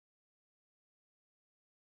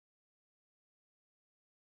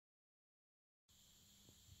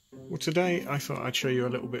Well, today I thought I'd show you a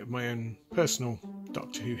little bit of my own personal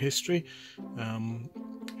Doctor Who history.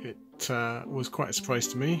 It was quite a surprise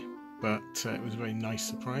to me, but it was a very nice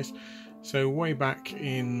surprise. So way back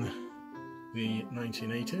in the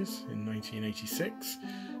 1980s, in 1986,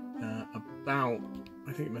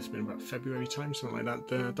 I think it must have been about February time, something like that,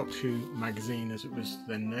 the Doctor Who magazine, as it was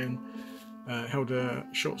then known, held a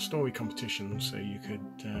short story competition. So you could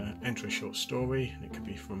enter a short story, and it could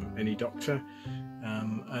be from any Doctor,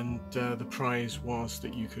 and the prize was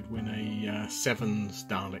that you could win a Sevens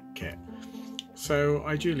Dalek kit. So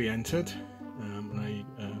I duly entered, and I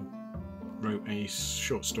wrote a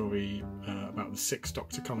short story about the sixth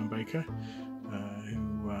Doctor, Colin Baker,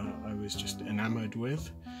 who I was just enamoured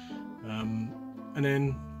with. And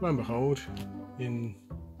then, lo and behold, in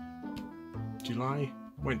July,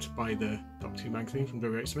 went to buy the Doctor Who magazine from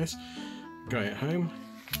WH Smith's, got it home,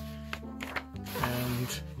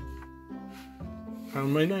 and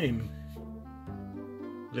found my name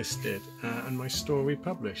listed and my story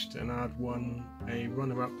published, and I'd won a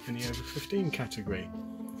runner-up in the over 15 category.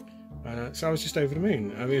 So I was just over the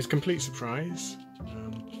moon. I mean, it was a complete surprise.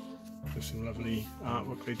 There's some lovely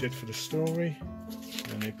artwork they did for the story,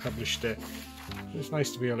 and they published it. It's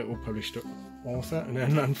nice to be a little published author. And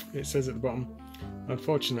then it says at the bottom,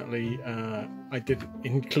 unfortunately, I didn't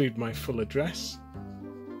include my full address,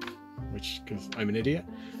 because I'm an idiot.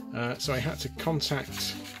 So I had to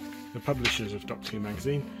contact the publishers of Doctor Who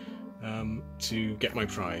magazine to get my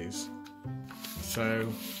prize.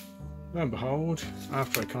 So lo and behold,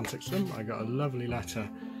 after I contacted them, I got a lovely letter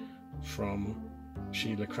from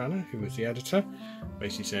Sheila Cranner, who was the editor,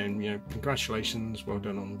 basically saying, you know, congratulations, well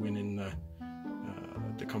done on winning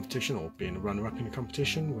the competition, or being a runner-up in the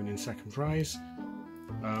competition, winning second prize,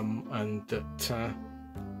 and that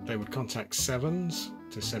they would contact Sevens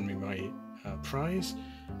to send me my prize,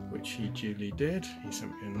 which he duly did. He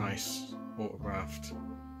sent me a nice autographed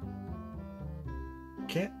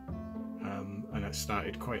kit, and it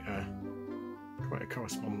started quite a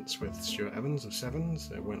correspondence with Stuart Evans of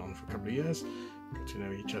Sevens. It went on for a couple of years, got to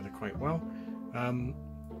know each other quite well.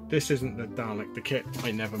 This isn't the Dalek, the kit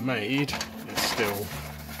I never made, it's still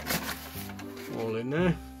all in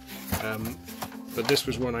there, but this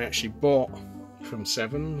was one I actually bought from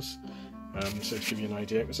Sevens. So to give you an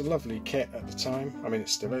idea, it was a lovely kit at the time. I mean, it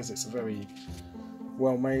still is. It's a very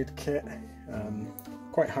well made kit,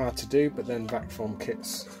 quite hard to do, but then vac form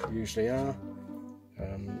kits usually are.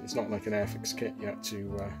 It's not like an Airfix kit, you have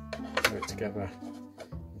to put it together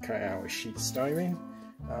and cut it out with sheet styrene.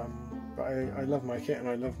 But I love my kit, and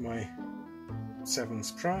I love my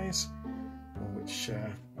Sevens prize, which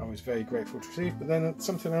I was very grateful to receive. But then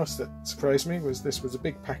something else that surprised me was this was a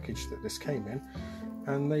big package that this came in,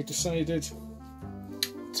 and they decided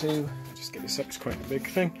to, just get this up, it's quite a big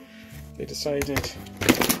thing, they decided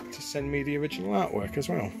to send me the original artwork as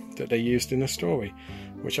well that they used in the story,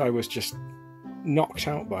 which I was just knocked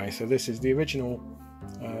out by. So this is the original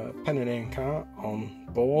pen and ink art on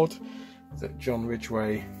board that John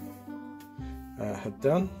Ridgway had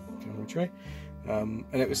done, and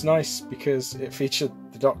it was nice because it featured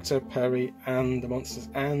the Doctor, Perry, and the monsters,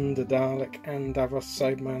 and the Dalek, and Davros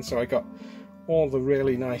Sideman. So I got all the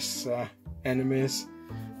really nice enemies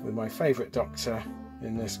with my favourite Doctor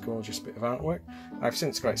in this gorgeous bit of artwork. I've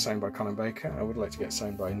since got it signed by Colin Baker. I would like to get it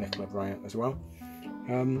signed by Nicola Bryant as well.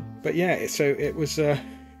 But yeah, so it was an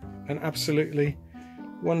absolutely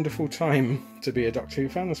wonderful time to be a Doctor Who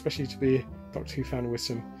fan, especially to be a Doctor Who fan with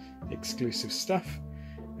some exclusive stuff,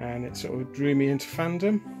 and it sort of drew me into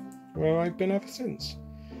fandom, where I've been ever since.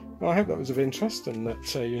 Well, I hope that was of interest, and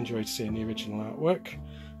that you enjoyed seeing the original artwork.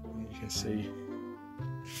 And you can see,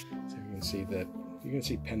 so you can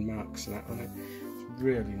see pen marks and that on it. It's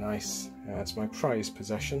really nice. It's my prized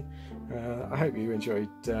possession. I hope you enjoyed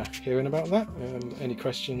hearing about that. Any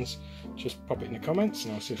questions, just pop it in the comments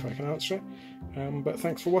and I'll see if I can answer it. But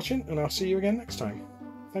thanks for watching, and I'll see you again next time.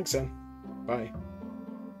 Thanks then. Bye.